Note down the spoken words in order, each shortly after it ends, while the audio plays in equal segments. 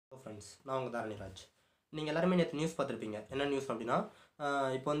Friends, நான் உங்கள் தாரணிராஜ். நீங்கள் எல்லாருமே நேற்று நியூஸ் பார்த்துருப்பீங்க. என்ன நியூஸ் அப்படின்னா,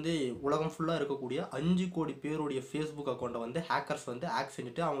 இப்போ வந்து உலகம் ஃபுல்லாக இருக்கக்கூடிய 5 கோடி பேருடைய ஃபேஸ்புக் அக்கௌண்ட்டை வந்து ஹேக்கர்ஸ் வந்து ஹேக்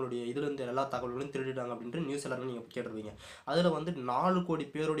செஞ்சுட்டு அவங்களுடைய இதுலேருந்து எல்லா தகவல்களையும் திருடிட்டாங்க அப்படின்ட்டு நியூஸ் எல்லாருமே நீங்கள் கேட்டிருப்பீங்க. அதில் வந்து 4 கோடி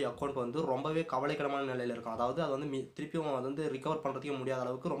பேருடைய அக்கௌண்ட் வந்து ரொம்பவே கவலைக்கிடமான நிலையில் இருக்கும். அதாவது அது வந்து திருப்பியும் அது வந்து ரிகவர் பண்ணுறதுக்கே முடியாத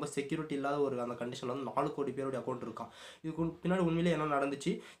அளவுக்கு ரொம்ப செக்யூரிட்டி இல்லாத ஒரு அந்த கண்டிஷனில் வந்து 4 கோடி பேருடைய அக்கௌண்ட் இருக்கான். இதுக்கு பின்னாடி உண்மையிலே என்ன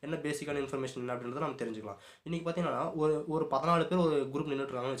நடந்துச்சு, என்ன பேசிக்கான இன்ஃபர்மேஷன் என்ன அப்படின்றத நம்ம தெரிஞ்சுக்கலாம். இன்றைக்கி பார்த்தீங்கன்னா ஒரு 14 பேர் ஒரு குரூப்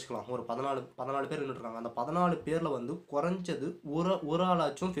நின்றுட்டுருக்காங்கன்னு வச்சுக்கலாம். ஒரு 14 பேர் நின்றுட்டுருக்காங்க. அந்த 14 பேரில் வந்து குறைஞ்சது ஒரு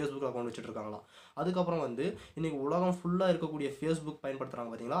ஆளாச்சும் ஃபேஸ்புக் அக்கௌண்ட் வச்சுட்டு இருக்காங்களாம். அதுக்கப்புறம் வந்து இன்றைக்கி உலகம் ஃபுல்லாக இருக்கக்கூடிய ஃபேஸ்புக் பயன்படுத்துகிறாங்க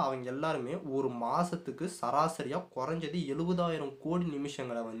பார்த்தீங்களா, அவங்க எல்லாருமே ஒரு மாதத்துக்கு சராசரியாக குறைஞ்சது 70,000 கோடி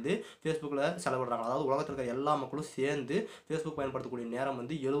நிமிஷங்களை வந்து ஃபேஸ்புக்கில் செலவிடுறாங்க. அதாவது உலகத்தில் இருக்கிற எல்லா மக்களும் சேர்ந்து ஃபேஸ்புக் பயன்படுத்தக்கூடிய நேரம்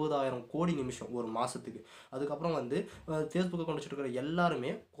வந்து 70,000 கோடி நிமிஷம் ஒரு மாதத்துக்கு. அதுக்கப்புறம் வந்து ஃபேஸ்புக் அக்கௌண்ட் வச்சுட்டு இருக்கிற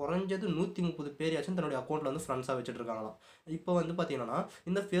எல்லாருமே குறைஞ்சது 130 பேரையாச்சும் தன்னுடைய அக்கௌண்ட்டில் வந்து ஃப்ரெண்ட்ஸாக வச்சுட்டு இருக்காங்களாம். இப்போ வந்து பார்த்தீங்கன்னா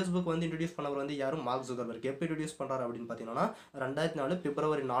இந்த ஃபேஸ்புக் வந்து இன்ட்ரடியூஸ் பண்ணவர் வந்து யாரும் மார்க் ஜுகர்பர்க். எப்போ இன்ட்ரடியூஸ் பண்ணுறாரு அப்படின்னு பார்த்தீங்கன்னா 2004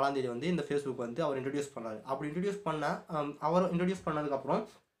 பிப்ரவரி 4 வந்து இந்த ஃபேஸ்புக் வந்து அவர் இன்ட்ரடியூஸ் பண்ணார். அப்படி இன்ட்ரடியூஸ் பண்ணதுக்கப்புறம்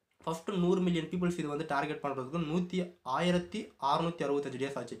ஃபஸ்ட்டு 100 மில்லியன் பீப்புள்ஸ் இது வந்து டார்கெட் பண்ணுறதுக்கு 1665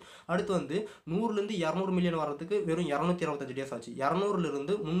 டேஸ் ஆச்சு. அடுத்து வந்து 100லேருந்து 200 மில்லியன் வரதுக்கு வெறும் 225 டேஸ் ஆச்சு.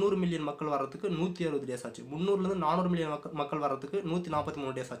 200லேருந்து 300 மில்லியன் மக்கள் வரதுக்கு 160 டேஸ் ஆச்சு. 300லேருந்து 400 மில்லியன் மக்கள் வரதுக்கு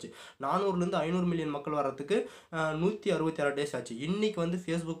 143 டேஸ் ஆச்சு. 400லேருந்து 500 மில்லியன் மக்கள் வரதுக்கு 166 டேஸ் ஆச்சு. இன்றைக்கி வந்து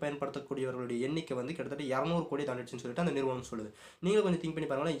ஃபேஸ்புக் பயன்படுத்தக்கூடியவர்களுடைய எண்ணிக்கை வந்து கிட்டத்தட்ட 200 கோடி தாண்டிடுச்சுன்னு சொல்லிட்டு அந்த நிறுவனம் சொல்லுது. நீங்கள் கொஞ்சம் திங்க் பண்ணி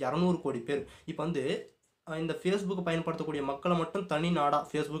பாருங்களேன், 200 கோடி பேர். இப்போ வந்து இந்த ஃபேஸ்புக் பயன்படுத்தக்கூடிய மக்களை மட்டும் தனி நாடாக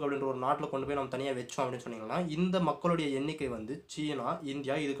ஃபேஸ்புக் அப்படின்ற ஒரு நாட்டில் கொண்டு போய் நம்ம தனியாக வச்சோம் அப்படின்னு சொன்னீங்கன்னா இந்த மக்களுடைய எண்ணிக்கை வந்து சீனா,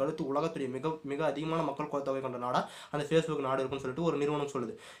 இந்தியா, இதுக்கு அடுத்து உலகத்துடைய மிக அதிகமான மக்கள் தொகை கொண்ட நாடாக அந்த ஃபேஸ்புக் நாடு இருக்குன்னு சொல்லிட்டு ஒரு நிறுவனம்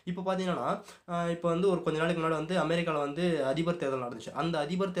சொல்லுது. இப்போ பார்த்தீங்கன்னா இப்போ வந்து ஒரு கொஞ்ச நாளைக்கு முன்னாடி வந்து அமெரிக்காவில் வந்து அதிபர் தேர்தல் நடந்துச்சு. அந்த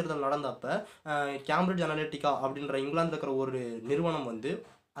அதிபர் தேர்தல் நடந்தப்போ கேம்பிரிட்ஜ் அனலிட்டிகா அப்படின்ற இங்கிலாந்தில் இருக்கிற ஒரு நிறுவனம் வந்து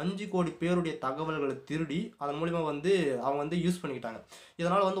 5 கோடி பேருடைய தகவல்களை திருடி அதன் மூலிமா வந்து அவங்க வந்து யூஸ் பண்ணிக்கிட்டாங்க.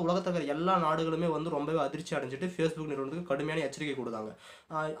 இதனால் வந்து உலகத்தில் இருக்கிற எல்லா நாடுகளுமே வந்து ரொம்பவே அதிர்ச்சி அடைஞ்சிட்டு ஃபேஸ்புக் நிறுவனத்துக்கு கடுமையான எச்சரிக்கை கொடுத்தாங்க.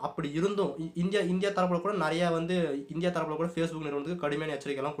 அப்படி இருந்தும் இந்தியா தரப்பில் கூட இந்தியா தரப்பில் கூட ஃபேஸ்புக் நிறுவனத்துக்கு கடுமையான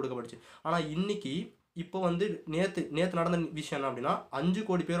எச்சரிக்கைலாம் கொடுக்கப்பட்டுச்சு. ஆனால் இன்னைக்கு இப்போ வந்து நேற்று நடந்த விஷயம் என்ன அப்படின்னா 5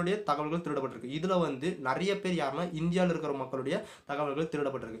 கோடி பேருடைய தகவல்கள் திருடப்பட்டிருக்கு. இதில் வந்து நிறைய பேர் யாருன்னா இந்தியாவில் இருக்கிற மக்களுடைய தகவல்கள்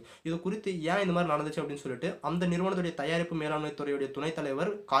திருடப்பட்டிருக்கு. இது குறித்து ஏன் இந்த மாதிரி நடந்துச்சு அப்படின்னு சொல்லிட்டு அந்த நிறுவனத்துடைய தயாரிப்பு மேலாண்மை துறையுடைய துணைத்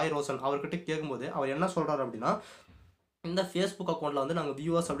தலைவர் காய் ரோசன் அவர்கிட்ட கேட்கும்போது அவர் என்ன சொல்கிறார் அப்படின்னா, இந்த ஃபேஸ்புக் அக்கௌண்ட்டில் வந்து நாங்கள்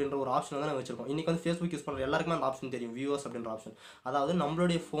வியூவர்ஸ் அப்படின்ற ஒரு ஆப்ஷன் வந்து நாங்கள் வச்சிருக்கோம். இன்றைக்கி வந்து ஃபேஸ்புக் யூஸ் பண்ணுற எல்லாருக்குமே அந்த ஆப்ஷன் தெரியும், வியூவர்ஸ் அப்படின்ற ஆப்ஷன். அதாவது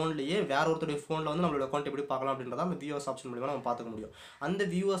நம்மளுடைய ஃபோன்லேயே வேற ஒருத்தருடைய ஃபோனில் வந்து நம்மளோட அக்கௌண்ட் எப்படி பார்க்கலாம் அப்படின்றத அந்த வியூவர்ஸ் ஆப்ஷன் மூலிமா நம்ம பார்த்துக்க முடியும். அந்த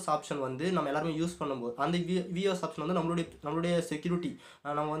வியூவர்ஸ் ஆப்ஷன் வந்து நம்ம எல்லாருமே யூஸ் பண்ணும்போது அந்த வியூவர்ஸ் ஆப்ஷன் வந்து நம்மளுடைய செக்யூரிட்டி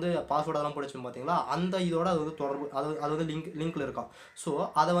நம்ம வந்து பாஸ்வேர்டு அதெல்லாம் போடுச்சோம் பார்த்தீங்களா, அந்த இதோட அது வந்து தொடர்பு அது வந்து லிங்க்ல இருக்கான். ஸோ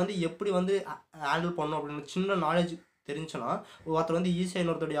அதை வந்து எப்படி வந்து ஹேண்டில் பண்ணணும் அப்படின்னு சின்ன நாலேஜ் தெரிஞ்சுன்னா ஒருத்தர் வந்து ஈஸியாக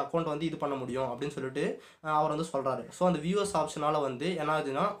இன்னொருத்தருடைய அக்கௌண்ட் வந்து இது பண்ண முடியும் அப்படின்னு சொல்லிட்டு அவர் வந்து சொல்கிறாரு. ஸோ அந்த வியூவர்ஸ் ஆப்ஷனால் வந்து என்ன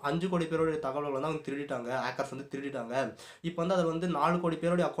ஆகுதுன்னா 5 கோடி பேருடைய தகவல்கள் வந்து அவங்க திருடிட்டாங்க, ஹேக்கர்ஸ் வந்து திருடிட்டாங்க. இப்போ வந்து அதில் வந்து 4 கோடி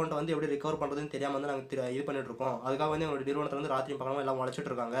பேருடைய அக்கௌண்ட்டை வந்து எப்படி ரிகவர் பண்ணுறதுன்னு தெரியாமல் வந்து நாங்கள் இது பண்ணிட்டு இருக்கோம். அதுக்காக வந்து எங்களுடைய நிறுவனத்தில் வந்து ராத்திரி பக்கமாக எல்லாம்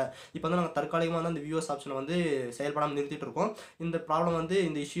உழைச்சிட்டு இருக்காங்க. இப்போ வந்து நாங்கள் தற்காலிகமாக வந்து அந்த வியூவர்ஸ் ஆப்ஷனை வந்து செயல்படாமல் நிறுத்திட்டு இருக்கோம். இந்த ப்ராப்ளம் வந்து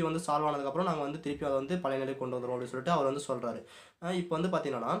இந்த இஷ்யூ வந்து சால்வ் ஆனதுக்கப்புறம் நாங்கள் வந்து திருப்பி அதை வந்து பழைய நிலைக்கு கொண்டு வந்துடும் அப்படின்னு சொல்லிட்டு அவர் வந்து சொல்கிறாரு. இப்போ வந்து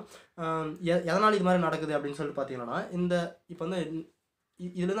பார்த்தீங்கன்னா எதனால் இது மாதிரி நடக்குது அப்படின்னு சொல்லிட்டு பார்த்தீங்கன்னா இப்போ வந்து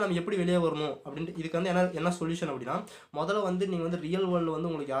இதுலேருந்து நம்ம எப்படி வெளியே வரணும் அப்படின்ட்டு இதுக்கு வந்து என்ன சொல்யூஷன் அப்படின்னா, முதல்ல வந்து நீங்கள் வந்து ரியல் வேர்ல்டில் வந்து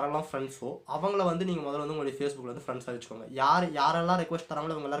உங்களுக்கு யாரெல்லாம் ஃப்ரெண்ட்ஸோ அவங்கள வந்து நீங்கள் முதல்ல வந்து உங்களுடைய ஃபேஸ்புக்கில் வந்து ஃப்ரெண்ட்ஸாக வச்சுக்கோங்க. யாரெல்லாம் ரெக்வஸ்ட்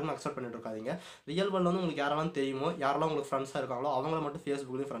தராங்களோ அவங்க எல்லாருமே அக்செப்ட் பண்ணிட்டு இருக்காதீங்க. ரியல் வேர்ல்டில் வந்து உங்களுக்கு யாரெல்லாம் தெரியுமோ யாரெல்லாம் உங்களுக்கு ஃப்ரெண்ட்ஸாக இருக்காங்களோ அவங்கள மட்டும்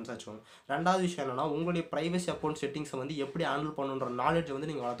ஃபேஸ்புக்லேயும் ஃப்ரெண்ட்ஸாக வச்சுக்கோங்க. ரெண்டாவது விஷயம் என்னன்னா, உங்களுடைய ப்ரைவசி அக்கௌண்ட் செட்டிங்ஸை வந்து எப்படி ஹேண்டில் பண்ணுன்ற நாலேஜ் வந்து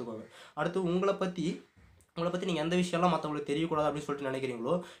நீங்கள் வளர்த்துக்கோங்க. அடுத்து உங்களை பற்றி நீங்கள் எந்த விஷயம்லாம் மற்றவங்களுக்கு தெரியக்கூடாது அப்படின்னு சொல்லிட்டு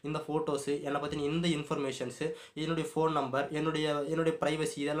நினைக்கிறீங்களோ, இந்த ஃபோட்டோஸு, என்னை பற்றின இந்த இன்ஃபர்மேஷன்ஸு, என்னுடைய ஃபோன் நம்பர், என்னுடைய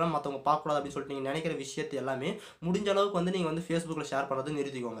ப்ரைவசி இதெல்லாம் மற்றவங்க பார்க்கக்கூடாது அப்படின்னு சொல்லிட்டு நீங்கள் நினைக்கிற விஷயத்தை எல்லாமே முடிஞ்ச அளவுக்கு வந்து நீங்கள் வந்து ஃபேஸ்புக்கில் ஷேர் பண்ணுறது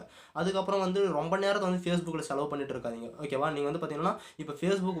நிறுத்திக்கோங்க. அதுக்கப்புறம் வந்து ரொம்ப நேரத்தை வந்து ஃபேஸ்புக்கில் செலவு பண்ணிட்டு இருக்காதீங்க. ஓகேவா? நீங்கள் வந்து பார்த்தீங்கன்னா இப்போ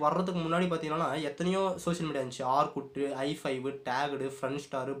ஃபேஸ்புக் வர்றதுக்கு முன்னாடி பார்த்தீங்கன்னா எத்தனையோ சோஷியல் மீடியா இருந்துச்சு. ஆர்குட்டு, i5, டேக்டு, ஃப்ரெண்ட்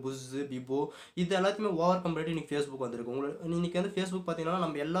ஸ்டாரு, புஸ்ஸு, பிபோ, இது எல்லாத்தையுமே ஓவர் கம்பேரிட்டிவ் இன்றைக்கி ஃபேஸ்புக் வந்துருக்கு. இன்றைக்கி வந்து ஃபேஸ்புக் பார்த்தீங்கன்னா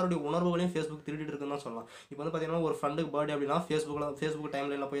நம்ம எல்லாருடைய உணர்வுகளையும் ஃபேஸ்புக் திருடிட்டு இருக்குன்னு தான் சொல்லலாம். இப்போ வந்து பார்த்தீங்கன்னா ஒரு ஃப்ரெண்டுக்கு பர்த்டே அப்படின்னா ஃபேஸ்புக்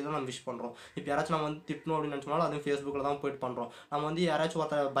டைம்லைனில் போய் தான் நம்ம விஷ் பண்ணுறோம். இப்போ யாராச்சும் நம்ம வந்து திட்டணும் அப்படின்னு நினச்சோம்னாலும் அதுவும் ஃபேஸ்புக்கில் தான் போயிட்டு பண்ணுறோம். நம்ம வந்து யாராச்சும்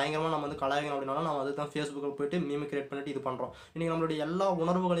ஒருத்தர் பயங்கரமாக நம்ம வந்து கலாய்க்கணும் அப்படின்னாலும் நம்ம அதுக்கு தான் ஃபேஸ்புக்கில் போயிட்டு மீம் கிரியேட் பண்ணிட்டு இது பண்ணுறோம். இன்றைக்கி நம்மளுடைய எல்லா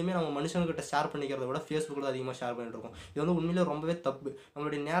உணர்வுகளையுமே நம்ம மனுஷங்கள்கிட்ட ஷேர் பண்ணிக்கிறத விட ஃபேஸ்புக்கில் அதிகமாக ஷேர் பண்ணிட்டு இருக்கோம். இது வந்து உண்மையிலே ரொம்பவே தப்பு.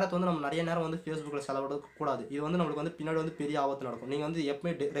 நம்மளுடைய நேரத்தை வந்து நம்ம நிறைய நேரம் வந்து ஃபேஸ்புக்கில் செலவிடக்கூடாது. இது வந்து நம்மளுக்கு வந்து பின்னாடி வந்து பெரிய ஆபத்து நடக்கும். நீங்கள் வந்து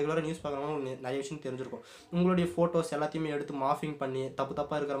எப்பவுமே ரெகுலராக நியூஸ் பார்க்குறவங்க நிறைய விஷயம் தெரிஞ்சிருக்கும். உங்களுடைய ஃபோட்டோஸ் எல்லாத்தையுமே எடுத்து மாஃபிங் பண்ணி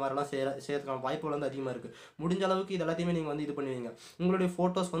தப்பாக இருக்கிற மாதிரிலாம் செய்யறதுக்கான வாய்ப்புகள் வந்து அதிகமாக இருக்குது. முடிஞ்ச அளவுக்கு இது எல்லாத்தையுமே நீங்கள் வந்து இது பண்ணுவீங்க. உங்களுடைய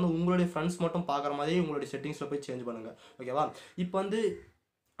ஃபோட்டோஸ் வந்து உங்களுடைய ஃப்ரெண்ட்ஸ் மட்டும் பார்க்குற மாதிரி உங்களுடைய செட்டிங்ஸில் போய் சேஞ்ச் பண்ணுங்கள். ஓகேவா? இப்போ வந்து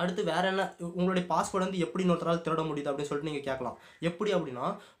அடுத்து வேறு என்ன உங்களுடைய பாஸ்வேர்டு வந்து எப்படி இன்னொருத்தரால் திருட முடியுது அப்படின்னு சொல்லிட்டு நீங்கள் கேட்கலாம். எப்படி அப்படின்னா,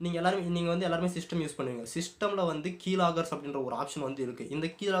 நீங்கள் வந்து எல்லாருமே சிஸ்டம் யூஸ் பண்ணுவீங்க. சிஸ்டமில் வந்து கீலாகர்ஸ் அப்படின்ற ஒரு ஆப்ஷன் வந்து இருக்குது. இந்த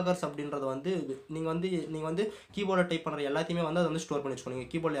கீலாகர்ஸ் அப்படின்றது வந்து நீங்கள் வந்து கீபோர்டில் டைப் பண்ணுற எல்லாத்தையுமே வந்து அதை வந்து ஸ்டோர் பண்ணி வச்சுக்கணும்.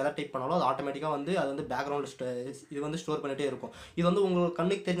 நீங்கள் கீபோர்டில் எதாவது டைப் பண்ணாலும் அது ஆட்டோமேட்டிக்காக வந்து அது வந்து பேக்ரவுண்டில் இது வந்து ஸ்டோர் பண்ணிகிட்டே இருக்கும். இது வந்து உங்களுக்கு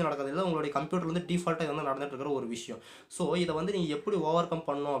கண்ணுக்கு தெரிஞ்சு நடக்கிறது இல்லை, உங்களுடைய கம்ப்யூட்டர் வந்து டிஃபால்ட்டாக இது வந்து நடந்துட்டு இருக்கிற ஒரு விஷயம். ஸோ இதை வந்து நீங்கள் எப்படி ஓவர் கம்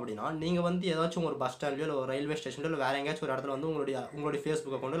பண்ணணும் அப்படின்னா, நீங்கள் வந்து ஏதாச்சும் ஒரு பஸ் ஸ்டாண்ட்லையோ இல்லை ஒரு ரயில்வே ஸ்டேஷன்லையோ இல்லை வேறு எங்கேயாச்சும் ஒரு இடத்துல வந்து உங்களுடைய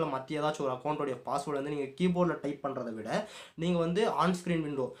ஃபேஸ்புக் அக்கௌண்ட் இல்லை மற்ற ஏதாச்சும் ஒரு அக்கௌண்ட்டோடைய பாஸ்வேர்டு வந்து நீங்கள் கீபோர்டில் டைப் பண்ணுறதை விட நீங்கள் வந்து ஆன் ஸ்க்ரீன்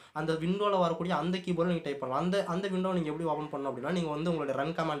விண்டோ அந்த விண்டோவில் வரக்கூடிய அந்த கீபோர்டில் நீங்கள் டைப் பண்ணலாம். அந்த விண்டோ நீங்கள் எப்படி ஓப்பன் பண்ணணும் அப்படின்னா, நீங்கள் வந்து உங்களுடைய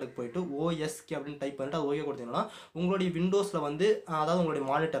ரன் கமாண்டுக்கு போயிட்டு ஓஎஸ்கே அப்படின்னு டைப் பண்ணிட்டு அது ஓகே கொடுத்தீங்கன்னா உங்களுடைய விண்டோஸில் வந்து அதாவது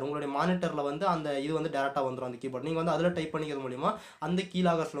உங்களுடைய மானிட்டரில் வந்து அந்த இது வந்து டேரெக்டாக வந்துடும் அந்த கீபோர்டு. நீங்கள் வந்து அதில் டைப் பண்ணிக்கிறது மூலிமா அந்த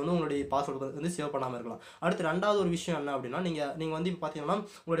கீலாகர்ஸில் வந்து உங்களுடைய பாஸ்வேர்டு வந்து சேவ் பண்ணாமல் இருக்கலாம். அடுத்து ரெண்டாவது ஒரு விஷயம் என்ன அப்படின்னா, நீங்கள் வந்து இப்போ பார்த்தீங்கன்னா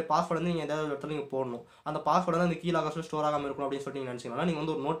உங்களுடைய பாஸ்வேர்டு வந்து நீங்கள் ஏதாவது இடத்துல நீங்கள் போடணும். அந்த பாஸ்வேர்டு வந்து அந்த கீலாகர்ஸில் ஸ்டோர் ஆகாமல் இருக்கணும் அப்படின்னு சொல்லிட்டு நீங்கள் நினச்சிங்கன்னா நீங்கள்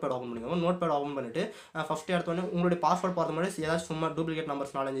வந்து ஒரு நோட் பேட் ஓப்பன் பண்ணிக்கோங்க. நோட் பேட் ஓப்பன் பண்ணிட்டு ஃபஸ்ட்டு எடுத்தோடனே உங்களுடைய பாஸ்வேர்டு பார்த்த மாதிரி ஏதாச்சும் சும்மா டூப்ளிகேட்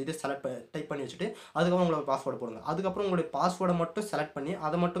நம்பர்ஸ் 4-5 இது டைப் பண்ணி வச்சுட்டு அதுக்கப்புறம் உங்களோட பாஸ்வேர்டு போடுங்க. அதுக்கப்புறம் உங்களுடைய பாஸ்வேர்டை மட்டும் செலக்ட் பண்ணி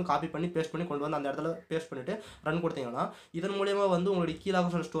அதை மட்டும் காப்பி பண்ணி பேஸ்ட் பண்ணி கொண்டு வந்து அந்த இடத்துல பேஸ்ட் பண்ணிவிட்டு ரன் கொடுத்தீங்கன்னா இதன் மூலியமா வந்து உங்களுடைய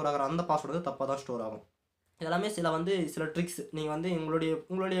கீலாகர்ஸில் ஸ்டோர் ஆகிற அந்த பாஸ்வேர்டு வந்து தப்பாக தான் ஸ்டோர் ஆகும். இதெல்லாமே சில ட்ரிக்ஸ். நீங்கள் வந்து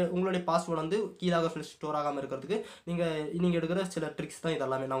உங்களுடைய பாஸ்வேர்டு வந்து கீலாகர்ஸில் ஸ்டோர் ஆகாமல் இருக்கிறதுக்கு நீங்கள் எடுக்கிற சில ட்ரிக்ஸ் தான்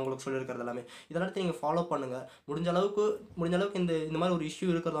இதெல்லாமே நான் உங்களுக்கு சொல்லியிருக்கிறது எல்லாமே. இதெல்லாம் நீங்கள் ஃபாலோ பண்ணுங்கள். முடிஞ்ச அளவுக்கு இந்த மாதிரி ஒரு இஷ்யூ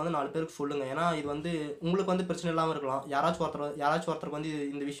இருக்கிறத வந்து 4 பேருக்கு சொல்லுங்கள். ஏன்னா இது வந்து உங்களுக்கு வந்து பிரச்சனை இல்லாமல் இருக்கலாம். யாராச்சும் ஒருத்தருக்கு வந்து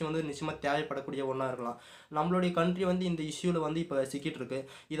இந்த விஷயம் வந்து நிச்சயமாக தேவைப்படக்கூடிய ஒன்றா இருக்கலாம். நம்மளுடைய கண்ட்ரி வந்து இந்த இஷ்யூவில் வந்து இப்போ சிக்கிட்டு இருக்கு.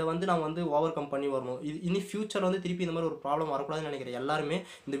 இதை வந்து நம்ம வந்து ஓவர் கம் பண்ணி வரணும். இனி ஃபியூச்சர் வந்து திருப்பி இந்த மாதிரி ஒரு ப்ராப்ளம் வரக்கூடாதுன்னு நினைக்கிறேன். எல்லாருமே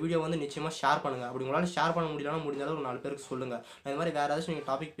இந்த வீடியோ வந்து நிச்சயமாக ஷேர் பண்ணுங்கள். அப்படி உங்களால் ஷேர் பண்ண முடியலன்னா முடிஞ்ச அளவுக்கு 4 பேருக்கு சொல்லுங்கள். இந்த மாதிரி வேறு ஏதாச்சும் நீங்கள்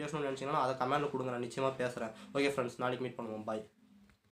டாபிக் பேசணும்னு நினச்சிங்கன்னா அதை கமெண்ட்டில் கொடுங்க, நான் நிச்சயமாக பேசுகிறேன். ஓகே ஃப்ரெண்ட்ஸ், நாளைக்கு மீட் பண்ணுவோம். பாய்.